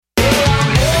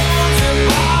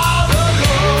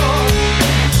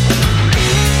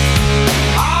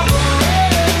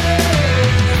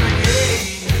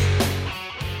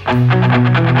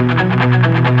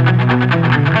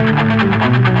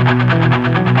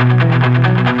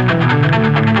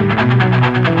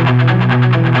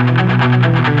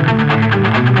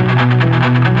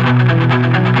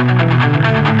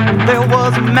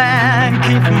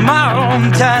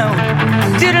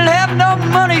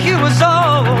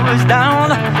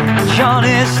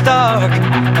Johnny Stark,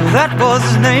 that was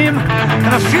his name.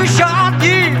 In a few short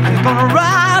years, he's gonna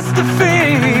rise to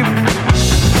fame.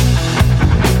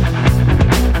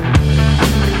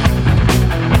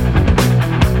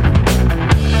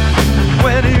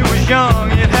 When he was young,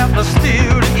 he'd have to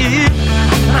steal to eat.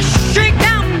 In a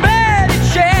shakedown bed, he'd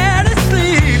share to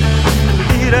sleep.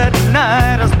 Late at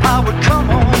night, his pa would come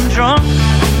home drunk,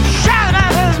 shout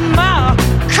out his mouth,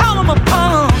 call him a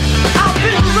punk. I'll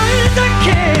be raised a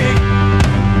king.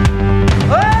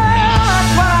 Oh,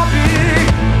 that's what I'll be.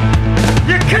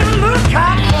 You can look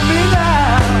out for me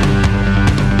now.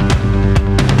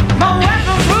 My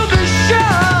weapons will be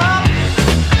sharp.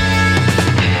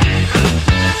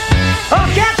 I'll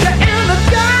get you in the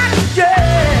dark,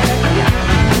 yeah.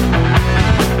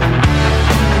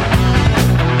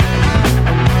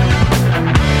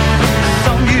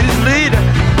 Some years later,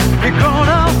 you're grown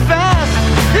up fast.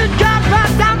 You got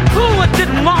right down cool, it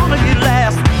didn't want to be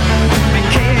last.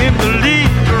 Became the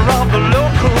leader of the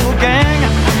local gang,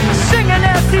 singing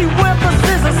as he whimpers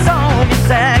is a song he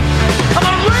sang. I'm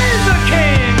a razor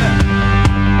king.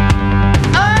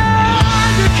 Oh,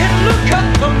 you can look up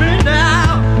for me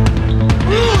now.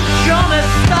 Ooh, Johnny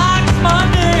Stark's my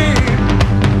name.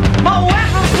 My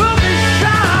weapons will be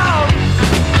sharp.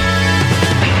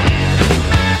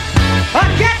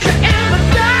 I'll get you in the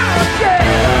dark, yeah.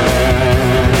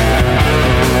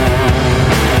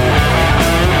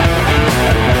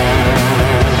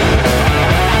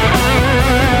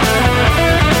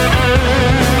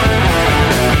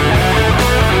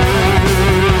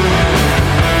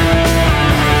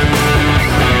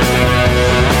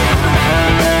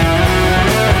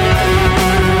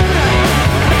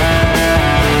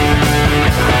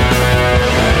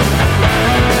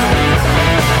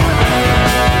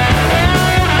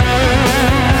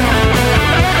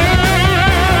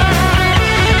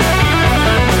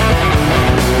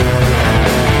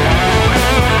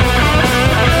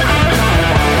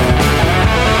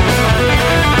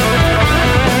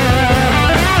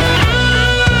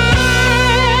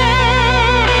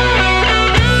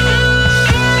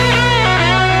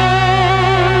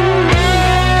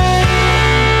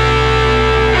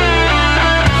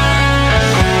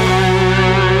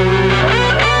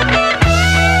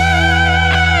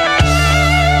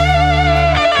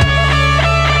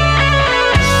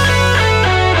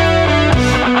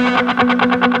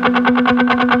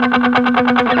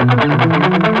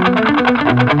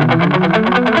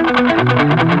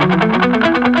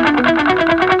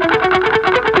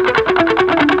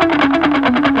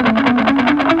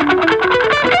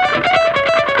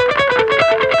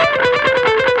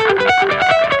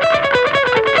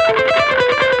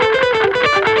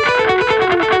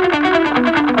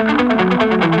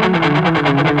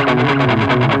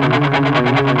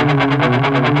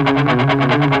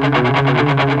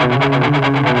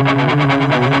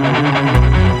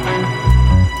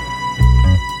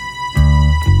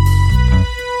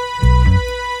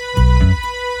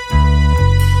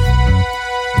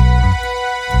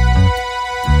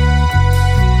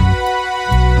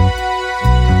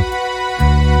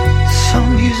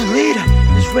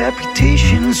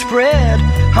 Reputation spread,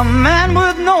 a man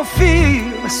with no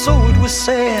fear, so it was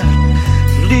said.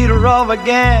 Leader of a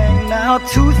gang, now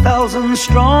 2,000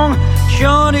 strong.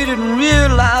 Johnny didn't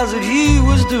realize that he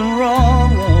was doing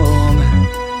wrong.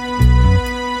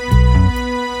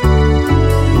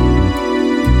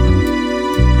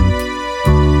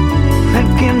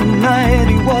 Back in the night,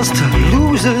 he was to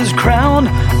lose his crown.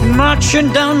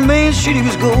 Marching down Main Street, he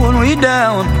was going way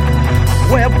down.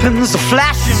 Weapons are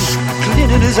flashing,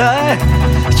 glint in his eye.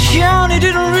 Johnny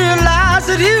didn't realize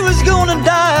that he was gonna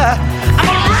die. I'm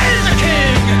a razor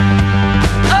king.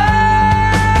 Oh,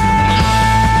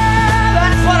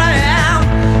 that's what I am.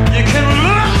 You can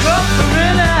look up for me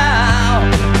now.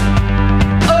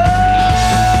 Oh.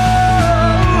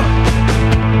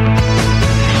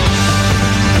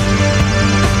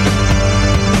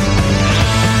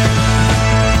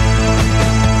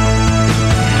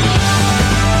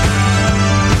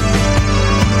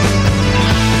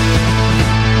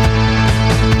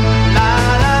 La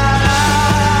la la.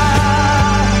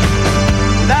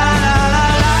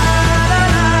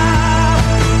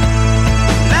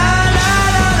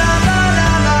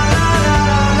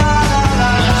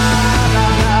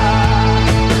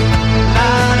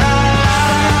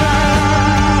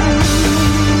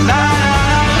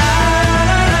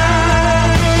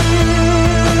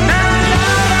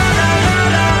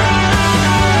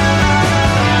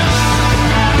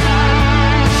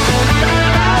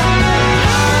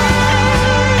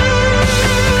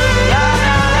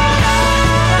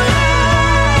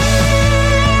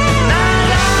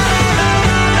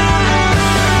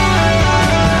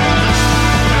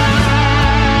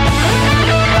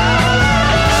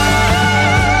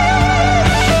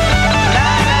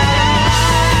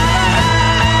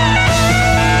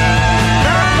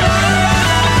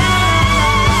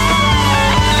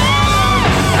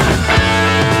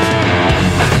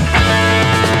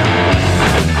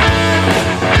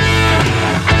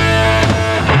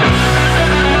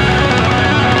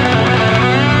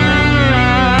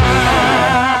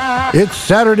 It's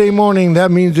Saturday morning.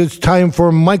 That means it's time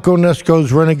for Mike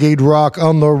Onesko's Renegade Rock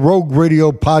on the Rogue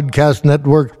Radio Podcast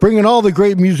Network, bringing all the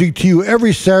great music to you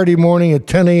every Saturday morning at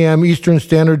 10 a.m. Eastern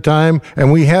Standard Time. And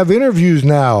we have interviews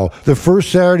now. The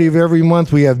first Saturday of every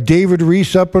month, we have David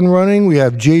Reese up and running. We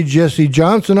have J. Jesse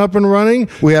Johnson up and running.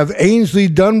 We have Ainsley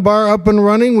Dunbar up and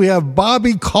running. We have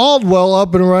Bobby Caldwell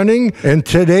up and running. And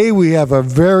today we have a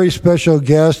very special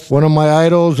guest, one of my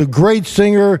idols, a great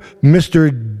singer,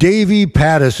 Mr. Davey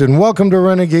Pattison. Welcome to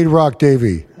Renegade Rock,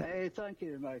 Davey. Hey, thank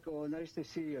you, Michael. Nice to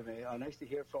see you, mate. Nice to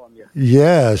hear from you.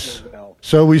 Yes.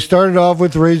 So we started off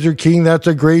with Razor King. That's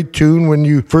a great tune when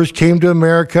you first came to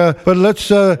America. But let's,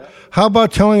 how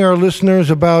about telling our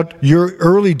listeners about your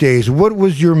early days? What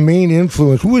was your main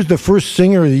influence? Who was the first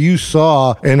singer that you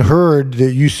saw and heard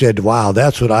that you said, wow,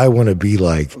 that's what I want to be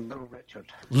like? Little Richard.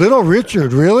 Little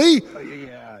Richard, really?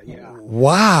 Yeah.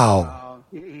 Wow.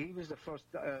 He was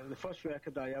the first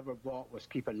record I ever bought was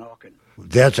Keep a Knockin'.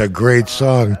 That's a great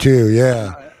song, too,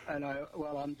 yeah.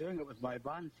 I'm doing it with my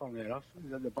band, funnily enough,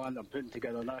 the band I'm putting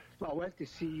together now. I went to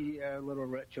see Little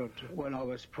Richard when I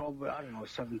was probably,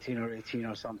 17 or 18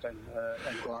 or something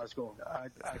in Glasgow.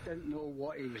 I didn't know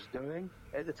what he was doing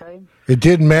at the time. It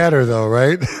didn't matter, though,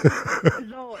 right?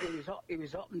 No, he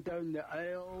was up and down the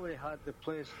aisle. He had the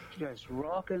place just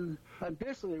rocking. And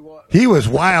basically He was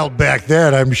wild back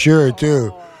then, I'm sure,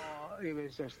 too. It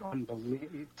was just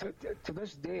unbelievable. To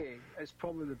this day, it's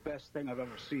probably the best thing I've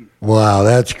ever seen. Wow,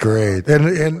 that's great. And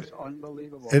it was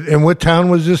unbelievable. And what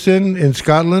town was this in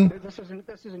Scotland? This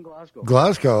is in Glasgow.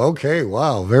 Glasgow, okay,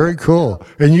 wow, very cool.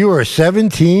 And you were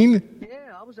 17?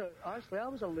 Yeah, I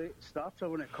was a late starter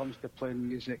when it comes to playing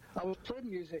music. I was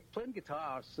playing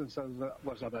guitar since I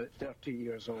was about 13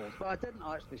 years old. But I didn't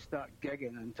actually start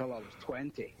gigging until I was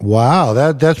 20. Wow,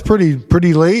 that's pretty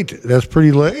late. That's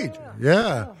pretty late.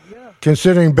 Yeah.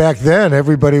 Considering back then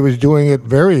everybody was doing it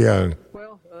very young.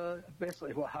 Well,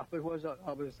 basically what happened was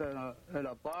I was in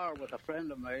a bar with a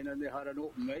friend of mine, and they had an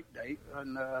open mic night,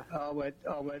 and I went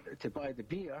to buy the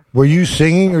beer. Were you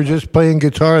singing or just playing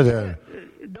guitar then?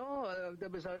 No, there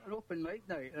was an open mic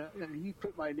night, and he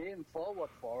put my name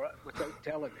forward for it without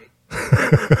telling me.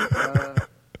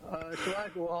 So I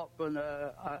go up, and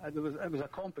it was a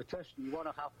competition. You won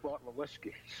a half bottle of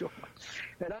whiskey.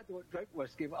 And I don't drink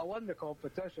whiskey, but I won the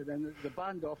competition, and the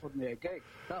band offered me a gig.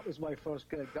 That was my first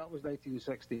gig. That was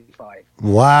 1965.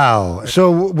 Wow.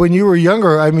 So when you were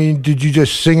younger, did you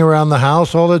just sing around the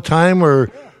house all the time, or?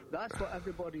 Yeah, that's what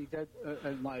everybody did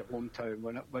in my hometown.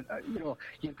 When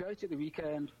you'd go out at the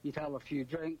weekend, you'd have a few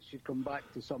drinks, you'd come back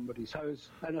to somebody's house,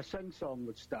 and a sing-song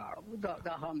would start. That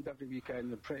happened every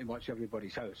weekend in pretty much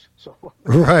everybody's house. So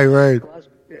right.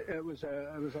 It was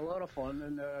a lot of fun,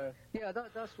 and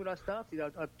that's when I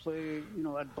started. I'd play,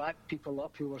 I'd back people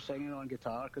up who were singing on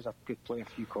guitar because I could play a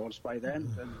few chords by then.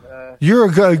 And you're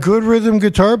a good rhythm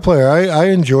guitar player. I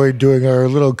enjoyed doing our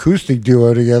little acoustic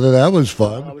duo together. That was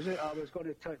fun. I was going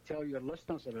to tell your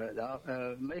listeners about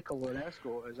that. Michael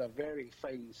Onesko is a very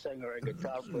fine singer and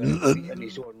guitar player in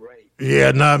his own right.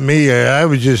 Yeah, not me. I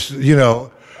was just,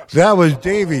 that was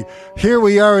Davey. Here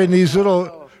we are in these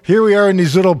little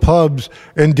pubs,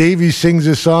 and Davey sings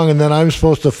this song, and then I'm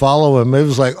supposed to follow him. It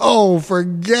was like, oh,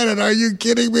 forget it. Are you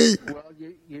kidding me? Well,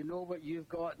 you know what you've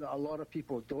got that a lot of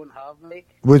people don't have, Mike?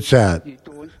 What's that? You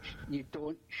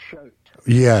don't shout.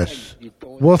 Yes.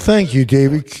 Well, thank you,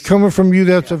 Davey. Coming from you,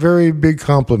 that's a very big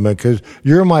compliment, because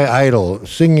you're my idol,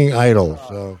 singing idol.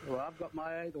 So. Well, I've got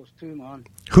my idols too, man.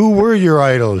 Who were your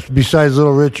idols besides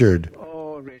Little Richard?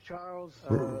 Oh, Ray Charles,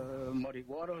 Muddy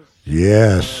Waters.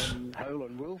 Yes.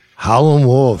 Howlin'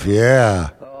 Wolf, yeah.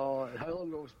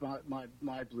 Howlin' Wolf's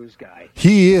my blues guy.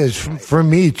 He is, for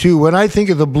me, too. When I think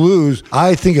of the blues,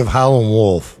 I think of Howlin'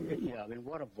 Wolf. Yeah,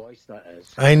 what a voice that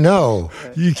is. I know.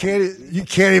 You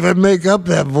can't even make up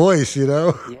that voice,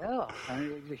 Yeah,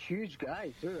 and he's a huge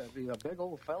guy, too. He's a big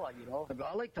old fella,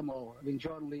 I liked them all.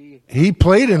 John Lee. He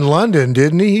played in London,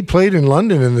 didn't he? He played in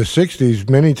London in the 60s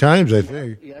many times, I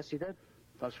think. Yes, he did.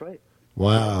 That's right.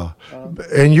 Wow.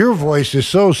 And your voice is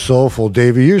so soulful,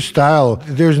 Davey. Your style,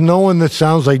 there's no one that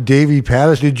sounds like Davey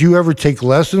Pattison. Did you ever take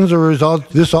lessons, or is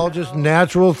this all just a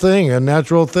natural thing? Well,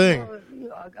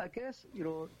 I guess,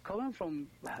 coming from,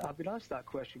 I've been asked that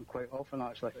question quite often,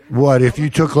 actually. What, if you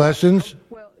took lessons?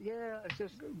 Well, yeah, it's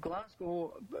just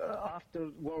Glasgow, after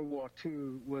World War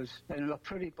II, was in a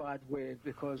pretty bad way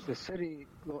because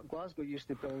Glasgow used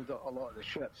to build a lot of the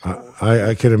ships.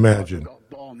 I can imagine. Got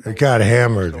bombed. It got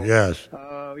hammered, yes.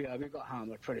 yeah, we got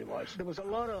hammered pretty much. There was a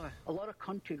lot of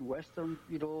country and western,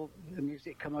 the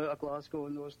music come out of Glasgow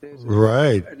in those days.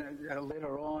 Right. And then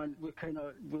later on,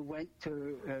 we went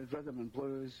to rhythm and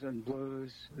blues, and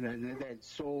then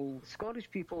soul. Scottish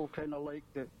people kind of like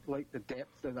the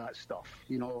depth of that stuff,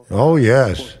 Oh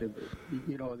yes. They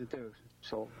do.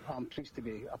 So I'm pleased to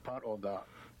be a part of that.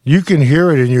 You can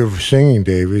hear it in your singing,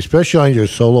 Dave, especially on your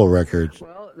solo records.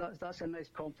 Well, that's a nice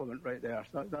compliment right there.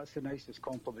 That's the nicest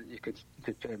compliment you could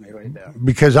pay me right there.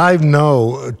 Because I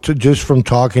know, just from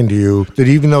talking to you, that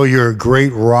even though you're a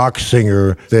great rock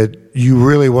singer, that you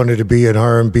really wanted to be an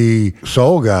R&B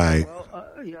soul guy.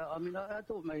 Well, yeah, I mean, I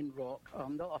don't mind rock.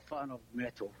 I'm not a fan of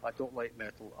metal. I don't like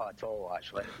metal at all,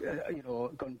 actually.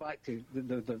 Going back to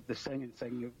the singing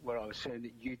thing where I was saying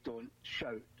that you don't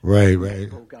shout. Right.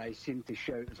 Metal guys seem to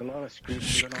shout. There's a lot of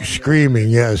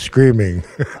screaming. Screaming.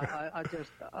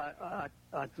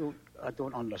 I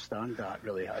don't understand that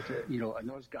really. And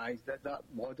those guys that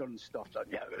modern stuff.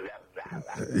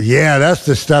 Yeah, that's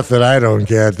the stuff that I don't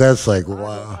get. That's like,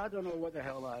 wow. I don't know what the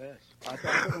hell that is. I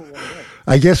don't know what it is.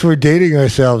 I guess we're dating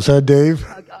ourselves, huh, Dave?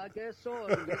 I guess so.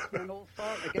 I guess we're an old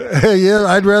fart. Yeah,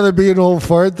 I'd rather be an old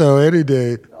fart though, any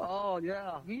day. Oh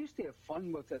yeah, we used to have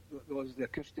fun with it. Those the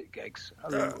acoustic gigs.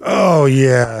 Oh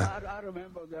yeah. I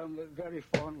remember them very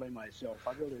fondly myself.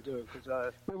 I really do,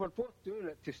 because we were both doing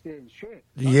it to stay in shape.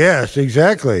 Yes,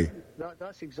 exactly.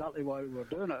 That's exactly why we were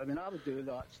doing it. I mean, I would do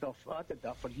that stuff. I did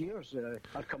that for years.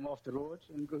 I'd come off the road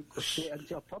and go straight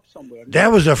into a pub somewhere.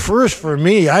 That was a first for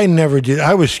me. I never did.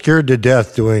 I was scared to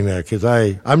death doing that because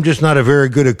I'm just not a very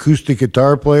good acoustic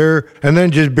guitar player. And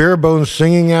then just bare bones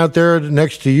singing out there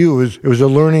next to you, it was a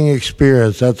learning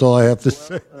experience. That's all I have to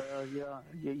say.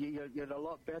 You're a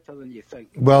lot better than you think.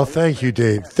 Well, thank you,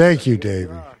 Dave. Thank you, Dave.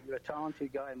 You're a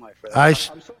talented guy, my friend. I'm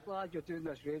so glad you're doing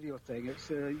this radio thing. It's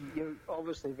you're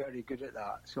obviously very good at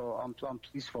that, so I'm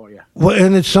pleased for you. Well,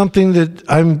 and it's something that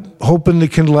I'm hoping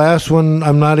that can last when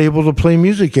I'm not able to play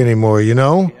music anymore, Yeah,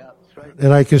 that's right.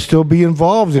 And I can still be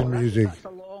involved in music. That's a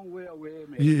long way away,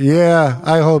 mate. Yeah,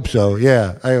 I hope so.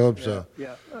 Yeah, I hope so.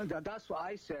 Yeah, that's what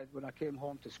I said when I came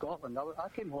home to Scotland. I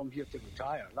came home here to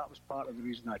retire. That was part of the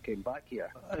reason I came back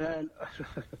here. And then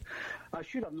I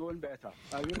should have known better.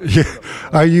 I really should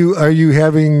have. Are you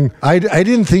having? I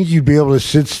didn't think you'd be able to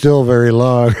sit still very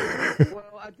long.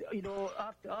 Well,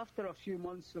 after a few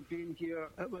months of being here,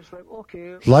 it was like,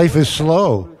 okay. Life is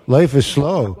slow. Life is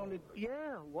slow.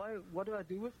 What do I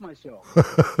do with myself?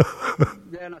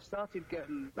 Then I started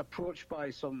getting approached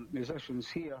by some musicians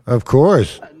here. Of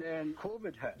course. And then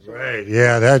COVID hit. So Right.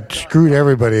 Yeah, that screwed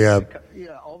everybody up.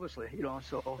 Yeah, obviously,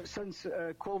 so since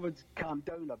COVID calmed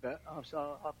down a bit,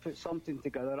 I put something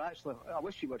together. Actually, I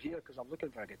wish you were here because I'm looking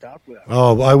for a guitar player.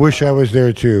 Oh, I wish I was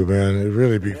there too, man. It'd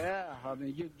really be. Yeah, I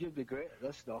mean, you'd be great at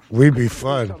this stuff. We'd be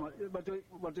fun.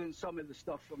 We're doing some of the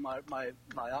stuff from my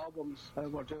albums.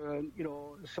 We're doing,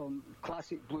 some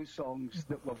classic blues songs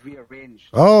that we've rearranged.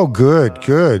 Oh, good.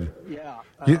 Yeah,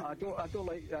 I don't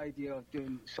like the idea of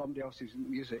doing somebody else's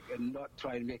music and not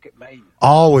try and make it mine.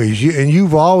 Always,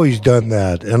 you've always done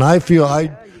that, and I feel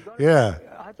yeah.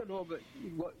 I don't know about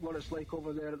what it's like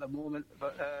over there at the moment,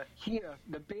 but here,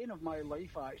 the bane of my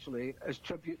life actually is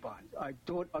tribute bands. I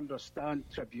don't understand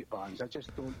tribute bands. I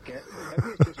just don't get it.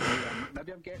 Maybe it's just me.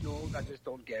 Maybe I'm getting old. I just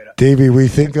don't get it. Davey, we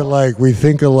think alike.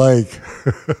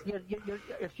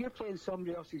 If you're playing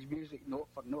somebody else's music note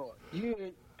for note, you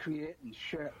ain't creating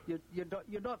shit.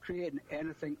 You're not creating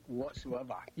anything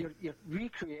whatsoever. You're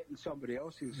recreating somebody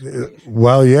else's creation.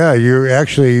 Well, yeah, you're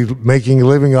actually making a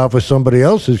living off of somebody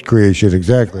else's creation.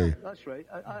 Exactly. Yeah, that's right.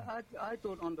 I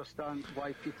don't understand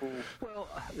why people. Well,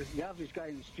 the average guy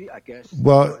in the street, I guess.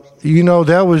 Well,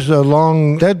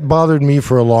 that bothered me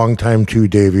for a long time too,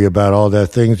 Davey, about all that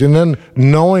things. And then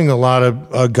knowing a lot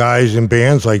of guys in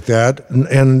bands like that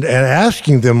and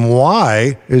asking them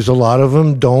why is a lot of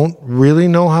them don't really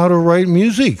know how to write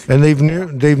music. And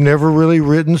they've never really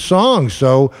written songs.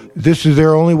 So this is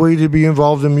their only way to be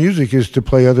involved in music is to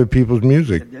play other people's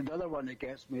music. The other one that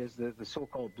gets me is the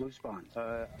so-called blues bands.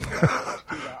 I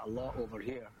see that a lot over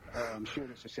here. I'm sure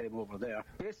it's the same over there.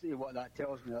 Basically, what that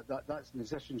tells me that's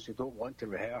musicians who don't want to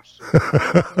rehearse. You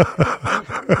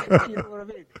know what I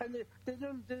mean?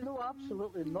 And they know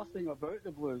absolutely nothing about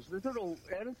the blues. They don't know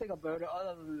anything about it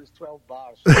other than there's 12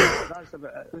 bars. That's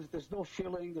about it. There's no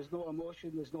feeling, there's no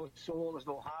emotion, there's no soul, there's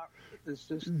no heart. It's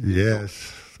just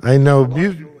yes, I know.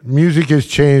 Music has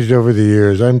changed over the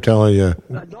years. I'm telling you.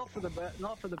 Not for the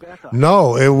better.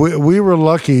 No, we were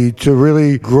lucky to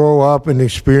really grow up and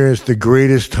experience the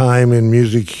greatest time in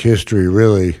music history,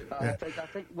 really. I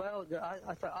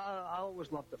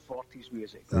always loved the 40s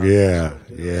music. Yeah.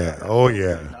 Oh,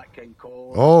 yeah. Nat King Cole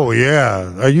Oh,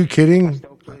 yeah. Are you I kidding?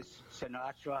 still play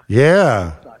Sinatra.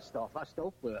 Yeah. That stuff. I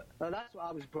still play it. That's what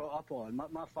I was brought up on.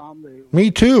 My family.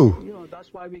 Me too. You know,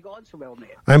 that's why we got on so well,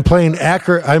 mate. I'm playing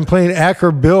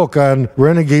Acker Bilk on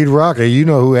Renegade Rock. You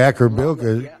know who Acker Bilk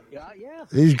is. Yeah.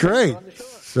 He's great. On the show.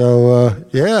 So,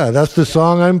 yeah, that's the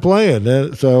song I'm playing.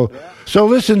 So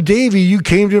listen, Davey, you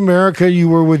came to America. You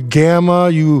were with Gamma.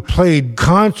 You played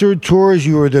concert tours.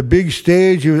 You were the big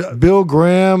stage. You Bill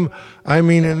Graham. I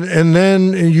mean, and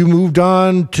then you moved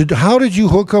on to. How did you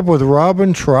hook up with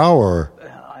Robin Trower?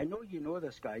 I know you know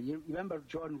this guy. You remember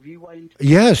John Rewind?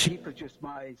 Yes. He produced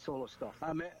my solo stuff.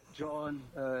 I met John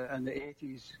in the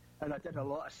 80s, and I did a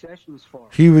lot of sessions for him.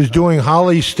 He was doing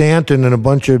Holly Stanton and a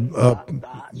bunch of.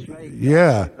 That's right.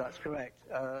 Yeah. That's correct.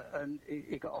 And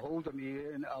he got a hold of me,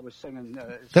 and I was singing.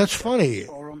 That's funny.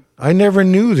 For him. I never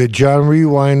knew that John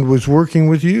Rewind was working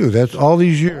with you. That's all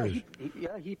these years.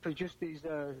 He produced these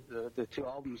the two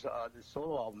albums, the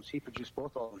solo albums. He produced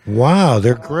both of them. Wow,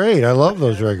 they're great. I love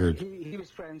those records. He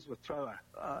was friends with Trower,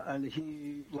 and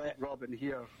he let Robin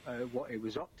hear what he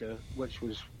was up to, which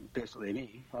was basically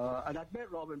me. And I'd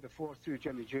met Robin before through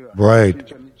Jimmy Dewar. Right.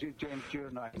 James Dewar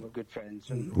and I were good friends.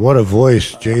 And, What a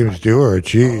voice, James Dewar.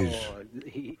 Jeez.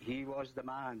 he was the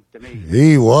man to me.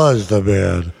 He was the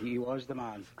man. He was the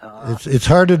man. It's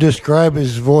hard to describe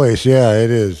his voice. Yeah, it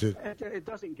is. It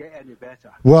doesn't get any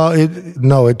better. Well,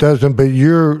 no, it doesn't. But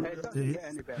It doesn't get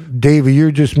any better. Davey,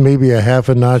 you're just maybe a half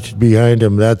a notch behind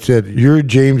him. That's it. You're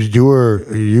James Dewar.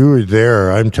 You were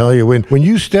there. I'm telling you. When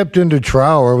you stepped into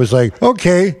Trower, it was like,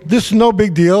 okay, this is no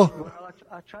big deal. Well,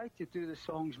 I tried to do the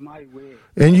songs my way.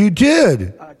 And you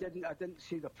did. I didn't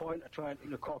see the point of trying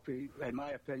to copy, in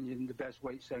my opinion, the best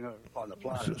white singer on the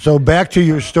planet. So back to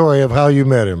your story of how you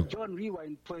met him. John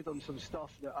Rewind played on some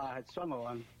stuff that I had sung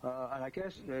on, and I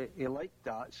guess he liked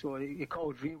that, so he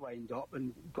called Rewind up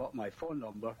and got my phone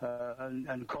number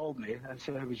and called me and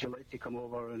said, would you like to come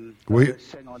over and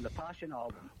sing on the Passion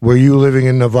album? Were you living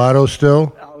in Novato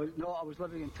still? I was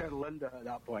living in Terlinda at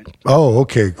that point. Oh,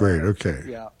 okay, great, okay.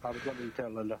 Yeah, I was living in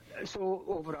Terlinda. So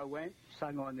over I went,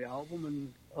 sang on the album,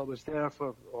 and I was there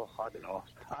for, I don't know.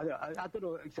 I don't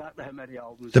know exactly how many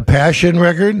albums. The Passion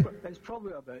record? It's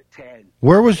probably about 10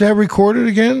 Where was that recorded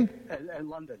again? in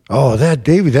London. Oh,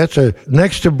 Davey, that's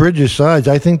next to Bridges Sides.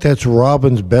 I think that's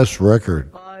Robin's best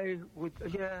record. I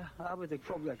would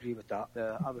probably agree with that.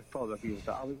 I would probably agree with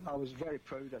that. I was very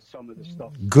proud of some of the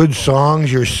stuff. Good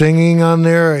songs, you're singing on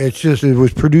there. It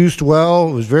was produced well.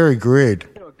 It was very great.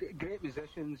 You know, great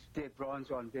musicians. Dave Bronze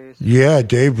on bass. Yeah,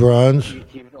 Dave Bronze.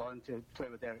 He went on to play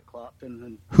with Eric Clapton.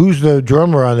 And Who's the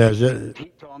drummer on that? Is it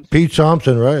Pete Thompson. Pete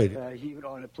Thompson, right? He went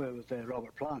on to play with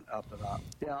Robert Plant after that.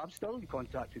 Yeah, I'm still in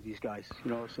contact with these guys,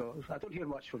 so I don't hear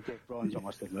much from Dave Bronze, I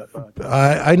must admit. But,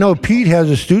 I know Pete has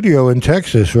a studio in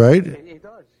Texas, right? he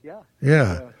does, yeah.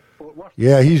 Yeah. Fort Worth.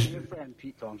 Yeah, Your friend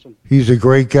Pete Thompson. he's a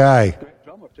great guy. Great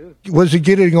drummer, too. Was it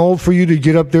getting old for you to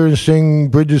get up there and sing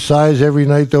Bridges Size every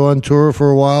night, though, on tour for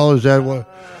a while? Is that what?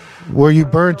 Were you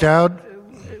burnt out?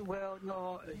 Well,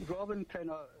 no, Robin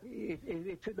kind of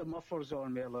he put the mufflers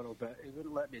on me a little bit. He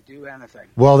wouldn't let me do anything.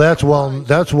 Well, that's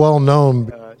well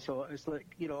known. So it's like,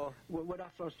 when I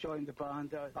first joined the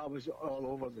band, I was all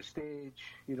over the stage.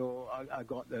 I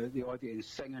got the audience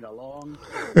singing along.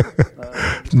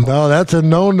 No, that's a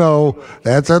no-no.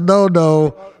 That's a no-no.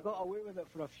 I got away with it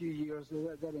for a few years,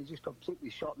 then it just completely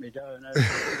shut me down.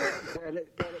 Then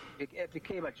it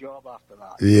became a job after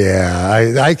that.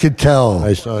 Yeah, I could tell.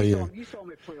 I saw you. You saw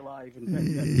me play live.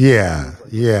 Yeah.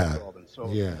 So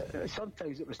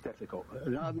sometimes it was difficult. I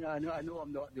know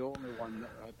I'm not the only one that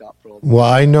had that problem. Well,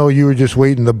 I know you were just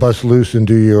waiting to bust loose and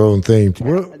do your own thing.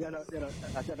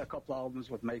 I did a couple albums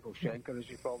with Michael Schenker, as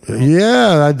you probably know.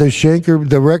 Yeah,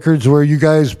 the records where you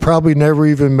guys probably never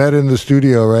even met in the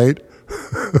studio, right?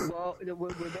 Well, we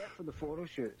met for the photo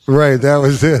shoots. Right, that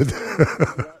was it.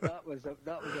 that was a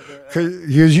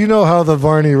Because you know how the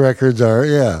Varney records are,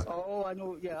 yeah. Oh, I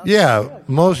know, yeah.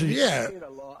 Yeah,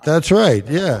 that's right,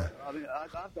 yeah. I mean,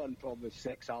 I've done probably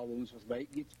 6 albums with Mike.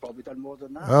 You've probably done more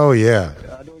than that. Oh, yeah.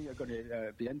 I know you're going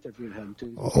to be interviewing him,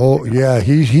 too. Oh, yeah,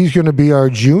 he's going to be our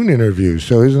June interview,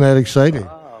 so isn't that exciting?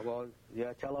 Well,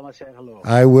 yeah, tell him I said hello.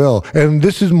 I will. And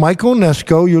this is Mike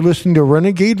Onesko. You're listening to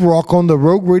Renegade Rock on the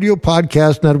Rogue Radio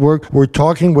Podcast Network. We're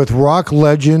talking with rock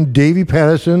legend Davey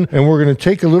Pattison, and we're going to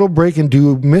take a little break and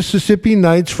do Mississippi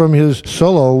Nights from his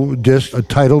solo disc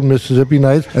titled Mississippi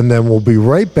Nights, and then we'll be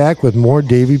right back with more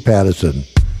Davey Pattison.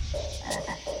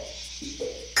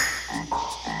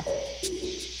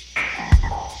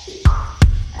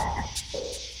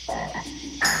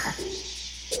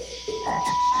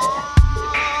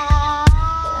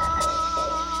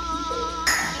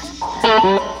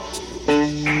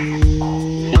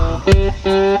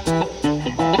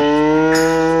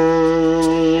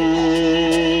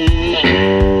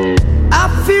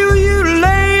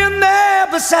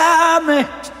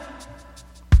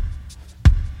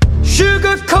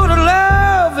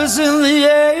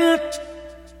 The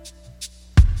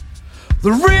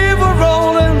river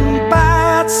rolling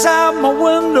by outside my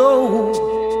window,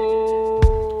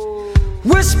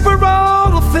 whisper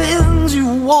all the things you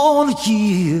want to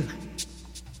hear.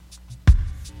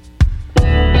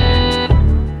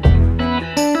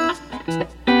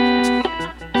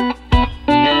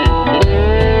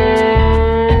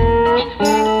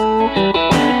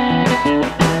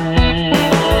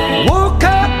 Woke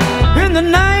up in the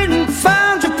night and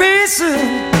found you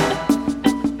pacing.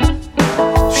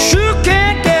 Sure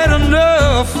can't get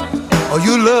enough of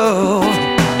your love.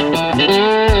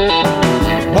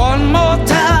 One more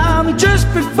time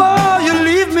just before you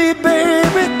leave me,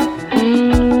 baby.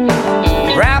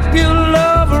 Wrap your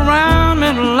love around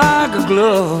me like a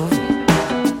glove.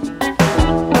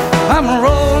 I'm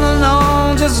rolling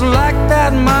on just like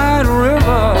that mighty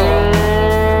river.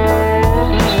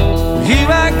 Here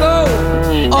I go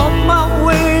on my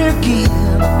way again.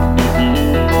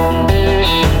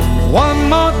 One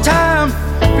more time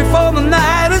before the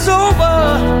night is over.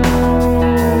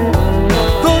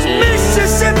 Those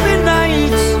Mississippi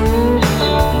nights,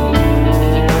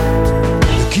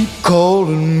 they keep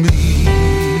calling me.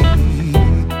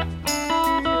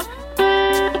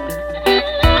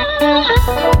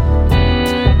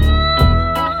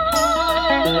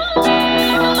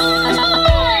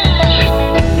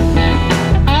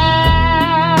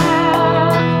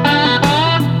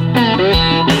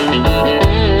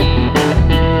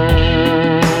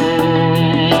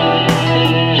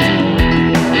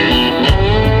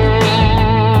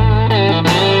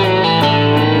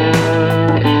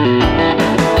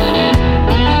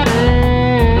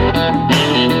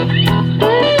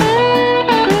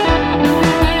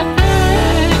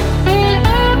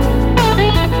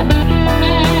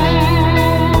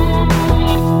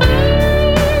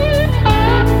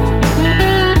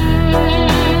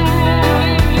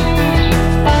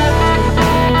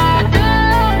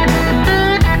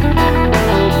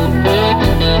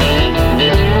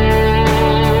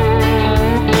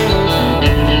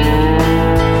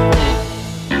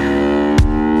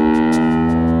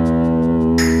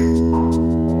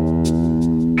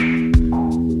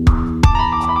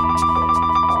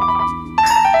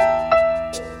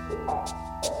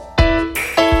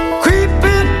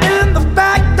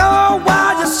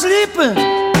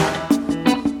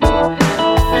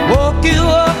 Woke you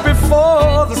up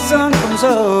before the sun comes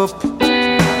up.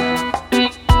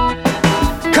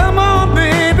 Come on,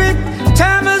 baby,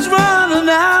 time is running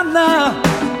out now.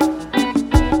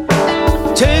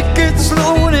 Take it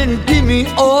slow and give me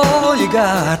all you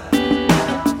got.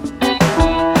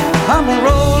 I'm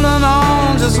rolling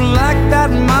on just like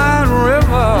that mighty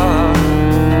river.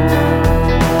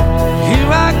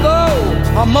 Here I go,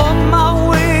 I'm on my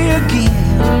way again.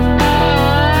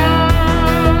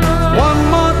 One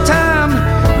more time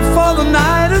before the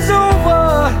night is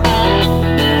over.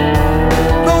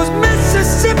 Those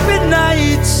Mississippi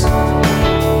nights,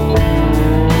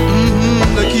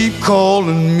 they keep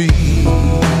calling me.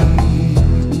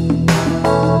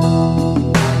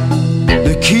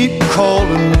 They keep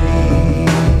calling me.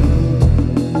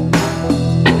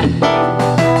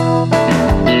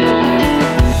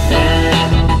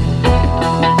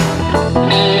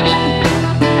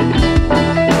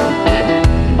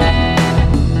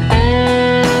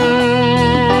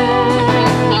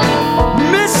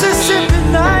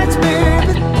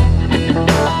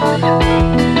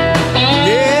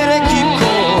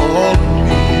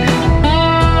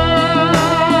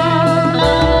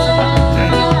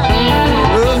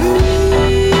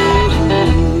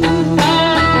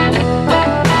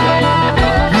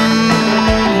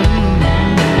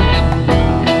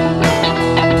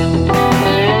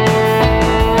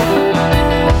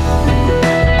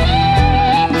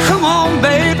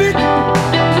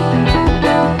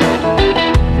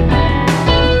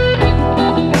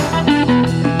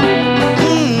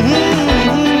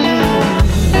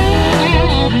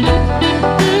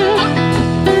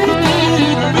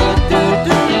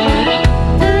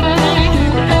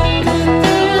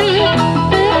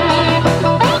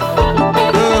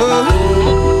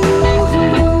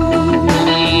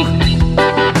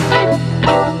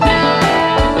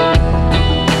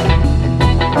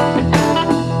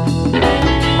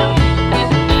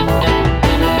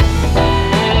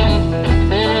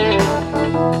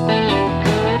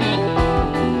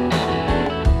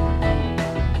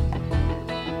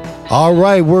 All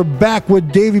right, we're back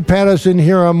with Davey Pattison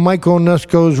here on Mike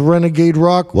Onesko's Renegade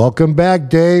Rock. Welcome back,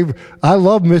 Dave. I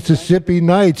love Mississippi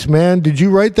Nights, man. Did you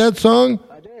write that song?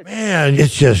 I did. Man,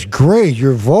 it's just great.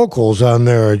 Your vocals on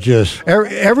there are just...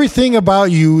 everything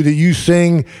about you that you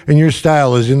sing and your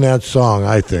style is in that song,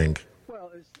 I think.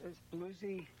 Well, it's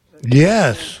bluesy,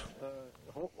 Yes.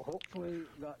 Hopefully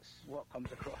that's what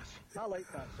comes across. I like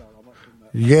that song, I must admit.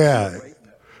 Yeah.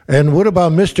 And what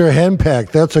about Mr.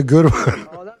 Henpeck? That's a good one.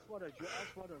 Oh, that's what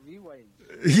a rewind.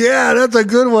 Yeah, that's a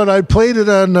good one. I played it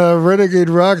on Renegade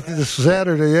Rock this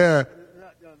Saturday, yeah.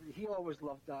 He always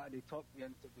loved that, and he talked me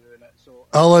into doing it. So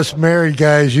All us married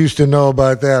guys used to know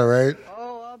about that, right?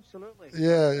 Oh, absolutely.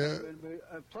 Yeah.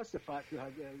 Plus the fact we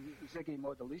had Ziggy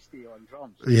Modelisti on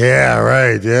drums. Yeah,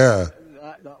 right, yeah.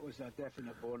 That was a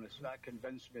definite bonus. That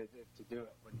convinced me to do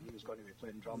it when he was going to be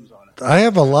playing drums on it. I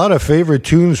have a lot of favorite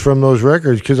tunes from those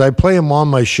records because I play them on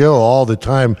my show all the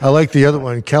time. I like the other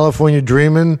one, California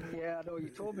Dreamin'. Yeah, I know, you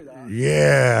told me that.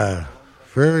 Yeah,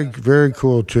 very, very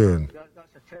cool tune.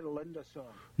 That's a Terra Linda song.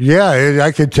 Yeah,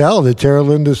 I could tell the Terra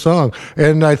Linda song.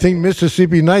 And I think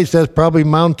Mississippi Nights, that's probably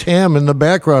Mount Tam in the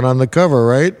background on the cover,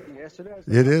 right? Yes, it is.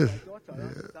 It is.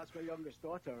 That's my youngest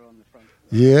daughter on the front.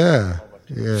 Yeah.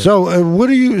 Yeah.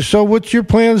 So, what's your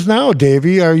plans now,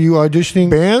 Davey? Are you auditioning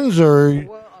bands or?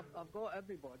 Well, I've got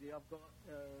everybody.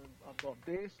 I've got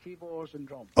bass, keyboards, and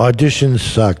drums. Auditions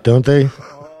suck, don't they?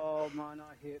 Oh man,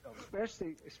 I hate them,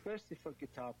 especially for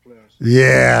guitar players.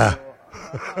 Yeah. So,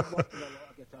 I've worked with a lot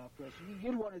of guitar players.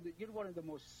 You're one of the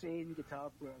most sane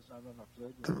guitar players I've ever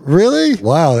played with. Really?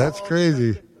 Wow, that's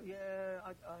crazy. Yeah,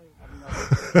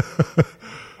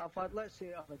 I've had, let's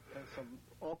say, I've had some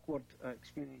awkward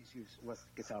experiences with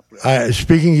guitar players.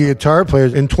 Speaking of guitar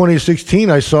players, in 2016,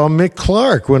 I saw Mick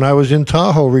Clark when I was in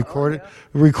Tahoe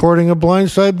recording a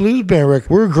Blindside Blues Band record.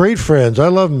 We're great friends. I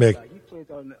love Mick. He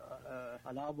played on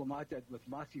an album I did with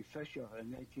Matthew Fisher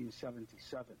in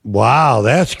 1977. Wow,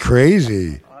 that's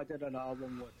crazy. I did an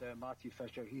album with Matthew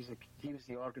Fisher. He was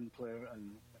the organ player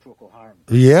in Procol Harum.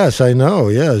 Yes, I know,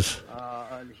 yes.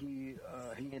 And he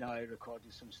and I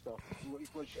recorded some stuff,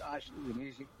 which actually the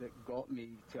music that got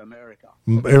me to America.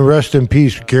 And rest in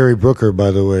peace, Gary Brooker,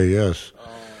 by the way, yes.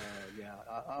 Yeah,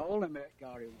 I only met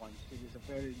Gary once. He was a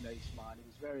very nice man. He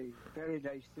was very, very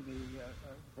nice to me,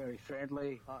 very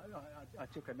friendly. I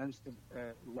took an instant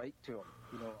like to him.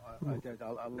 You know, I did.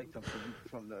 I liked him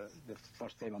from the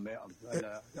first time I met him. And,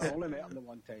 I only met him the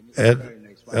one time. He was a very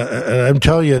nice man. And I'm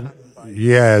telling you,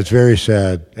 yeah, it's very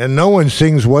sad. And no one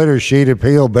sings White or Shaded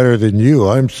Pale better than you.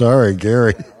 I'm sorry,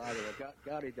 Gary.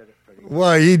 Gary did it pretty good.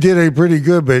 Well, he did it pretty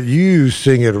good, but you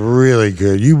sing it really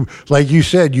good. You, like you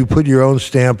said, you put your own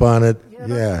stamp on it. Yeah. That's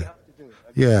what you have to do.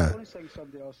 Yeah. Don't sing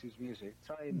somebody else's music.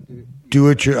 Try and Do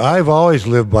it. I've always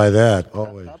lived by that.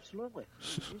 Always. Absolutely.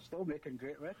 You're still making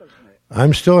great records, mate.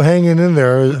 I'm still hanging in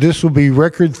there. This will be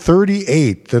record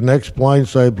 38, the next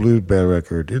Blindside Blues Band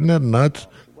record. Isn't that nuts?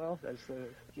 Well,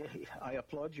 I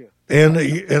applaud you. And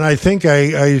I think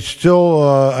I still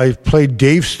I played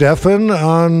Dave Steffen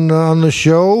on the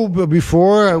show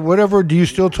before. Whatever. Do you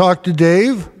still talk to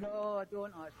Dave? No, I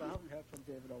don't. I haven't heard from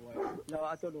David in a while. No,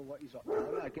 I don't know what he's up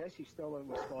to. I guess he's still in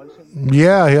Wisconsin.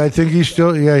 Yeah, I think he's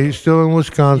still in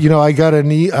Wisconsin. You know, I got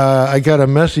a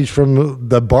message from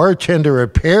the bartender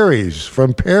at Perry's,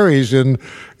 in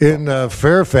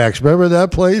Fairfax. Remember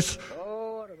that place?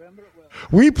 Oh, I remember it well.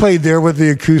 We played there with the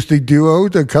acoustic duo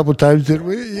a couple times, didn't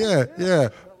we? Yeah.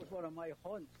 That was one of my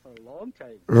haunts for a long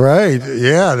time. Right.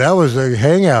 Yeah, that was a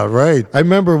hangout, right. I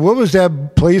remember, what was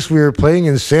that place we were playing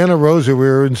in Santa Rosa? We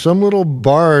were in some little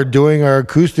bar doing our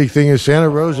acoustic thing in Santa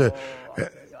Rosa.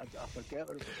 I forget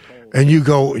what it was called. And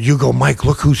you go, Mike,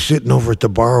 look who's sitting over at the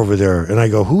bar over there. And I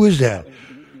go, who is that?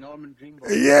 Norman Greenbaum.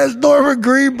 Yes, Norman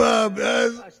Greenbaum.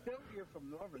 I still hear from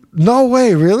Norman. No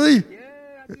way, really? Yeah,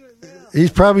 I do. Yeah. He's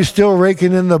probably still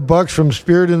raking in the bucks from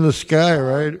Spirit in the Sky,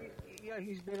 right? Yeah,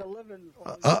 he's been a living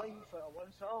all his life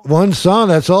one song. One song,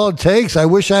 that's all it takes. I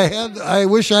wish I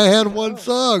had one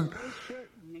song.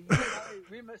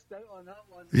 We missed out on that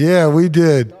one. Yeah, we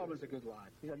did. That was a good line.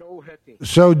 He's an old hippie.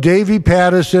 So Davey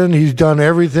Pattison, he's done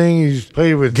everything. He's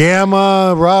played with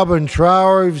Gamma, Robin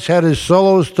Trower. He's had his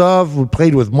solo stuff. We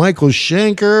played with Michael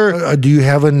Schenker. Do you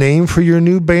have a name for your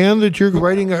new band that you're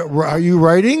writing? Are you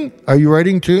writing? Are you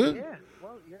writing too? Yeah,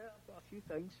 well, yeah, I've got a few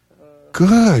things.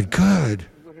 Good.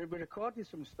 We recorded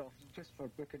some stuff just for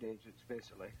booking agents,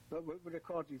 basically. But we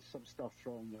recorded some stuff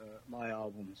from my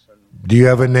albums. And Do you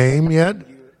have a name yet?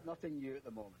 nothing new at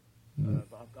the moment.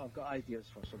 But I've got ideas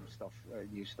for some stuff,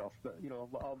 new stuff. But you know,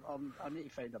 I need to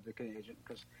find a booking agent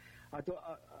because I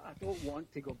don't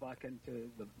want to go back into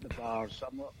the bars.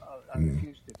 I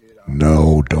refuse to do that.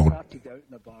 No, don't. I started out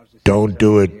in the bars. Don't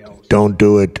do it. Don't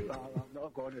do it. I'm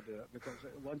not going to do it because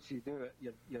once you do it,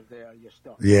 you're there, you're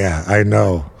stuck. Yeah, I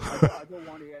know. I don't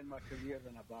want to end my career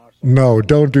in a bar. No,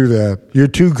 don't do that. You're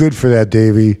too good for that,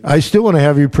 Davey. I still want to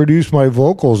have you produce my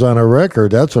vocals on a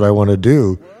record. That's what I want to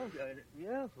do. Well,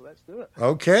 yeah, let's do it.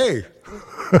 Okay.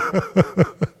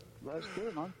 That's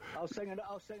cool, man. I'll sing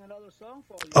another song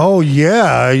for you. Oh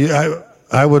yeah,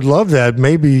 I would love that.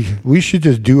 Maybe we should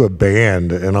just do a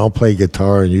band, and I'll play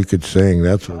guitar and you could sing.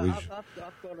 That's what we should. I've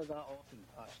thought of that often,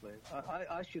 actually.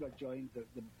 I should have joined the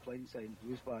Blindside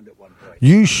Blues Band at one point.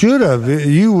 You should have.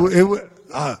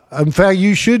 In fact,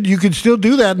 you should. You could still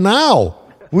do that now.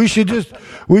 We should just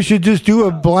do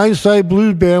a Blindside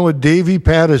Blues Band with Davey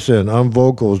Pattison on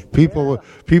vocals. People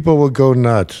will go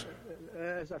nuts.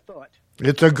 As I thought.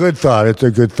 It's a good thought. It's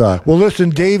a good thought. Well, listen,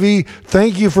 Davey,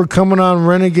 thank you for coming on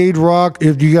Renegade Rock.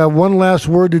 If you got one last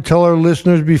word to tell our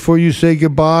listeners before you say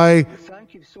goodbye.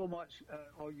 Thank you so much,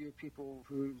 all you people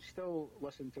who still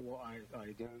listen to what I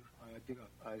do.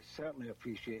 I certainly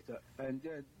appreciate it. And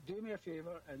do me a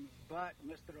favor and back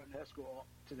Mr. Onesko up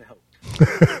to the hilt.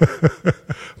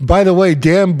 By the way,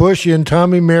 Dan Bush and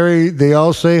Tommy Mary, they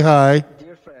all say hi.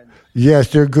 Dear friends. Yes,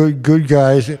 they're good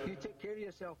guys. You take care of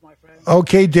yourself, my friend.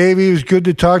 Okay, Davey, it was good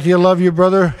to talk to you. Love you,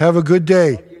 brother. Have a good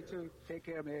day. Love you too. Take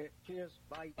care, mate. Cheers.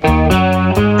 Bye.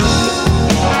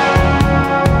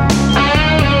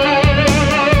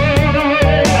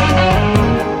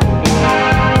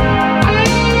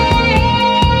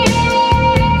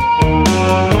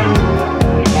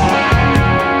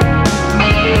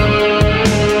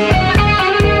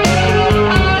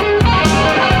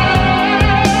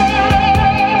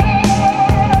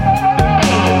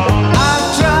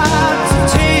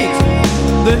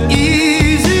 The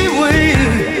easy way,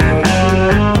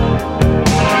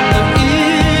 the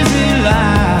easy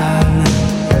line,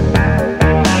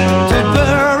 to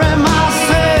bury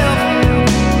myself,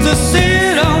 to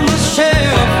sit on the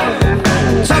shelf,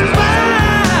 to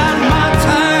find my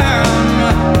time.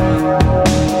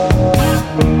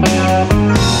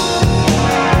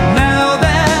 Now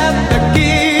that the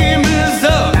game is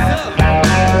up,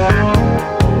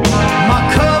 my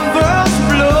cover's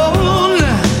blown.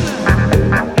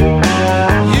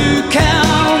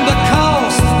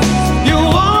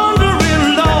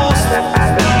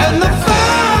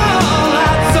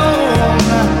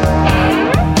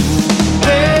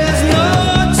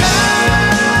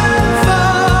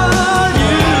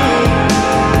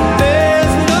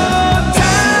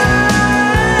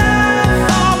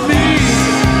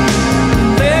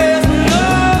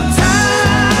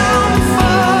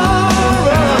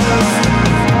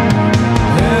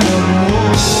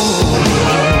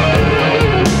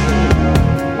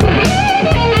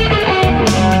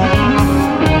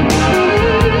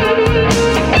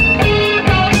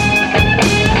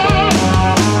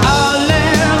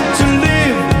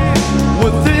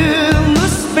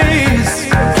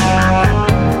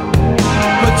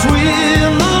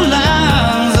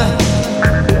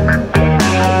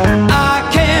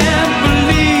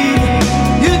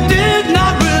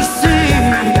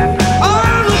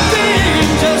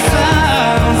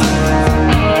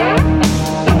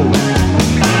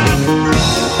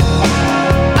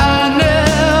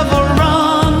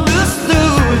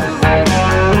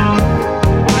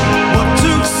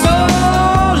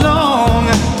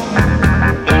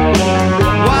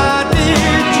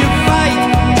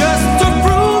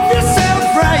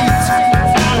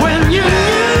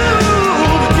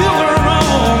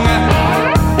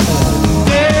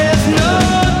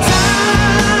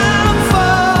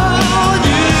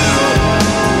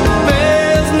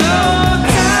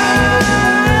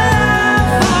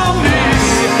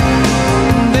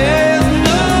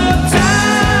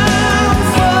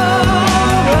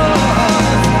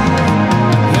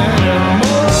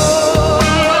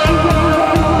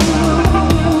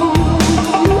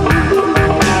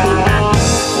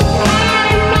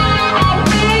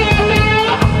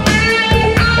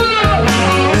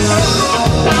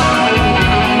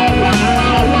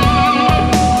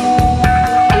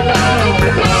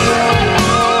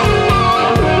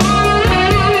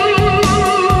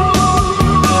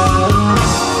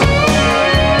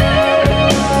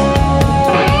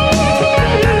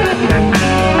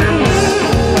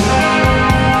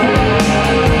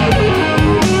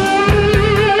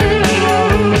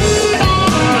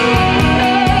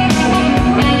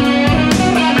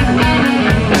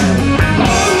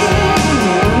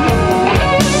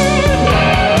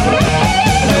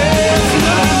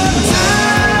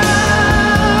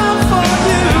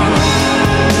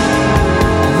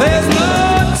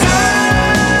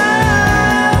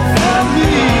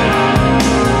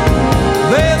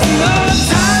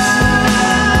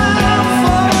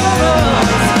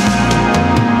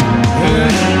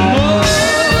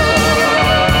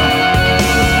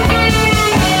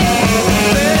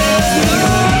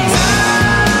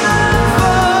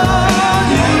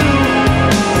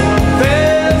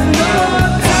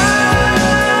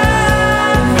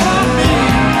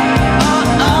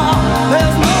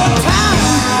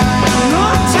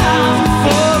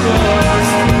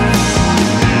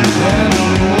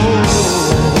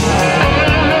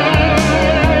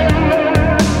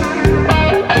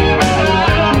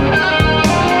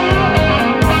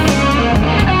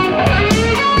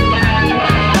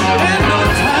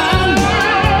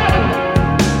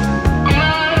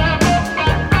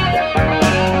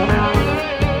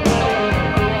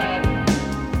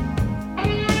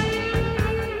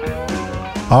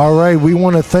 All right, we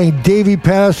want to thank Davey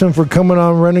Pattison for coming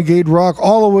on Renegade Rock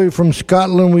all the way from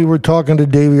Scotland. We were talking to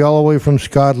Davey all the way from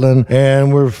Scotland,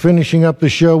 and we're finishing up the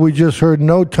show. We just heard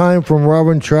No Time from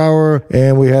Robin Trower,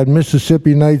 and we had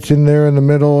Mississippi Nights in there in the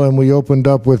middle, and we opened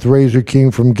up with Razor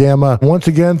King from Gamma. Once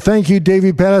again, thank you,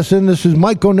 Davey Pattison. This is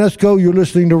Mike Onesko. You're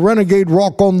listening to Renegade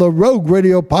Rock on the Rogue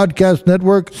Radio Podcast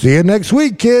Network. See you next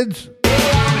week, kids.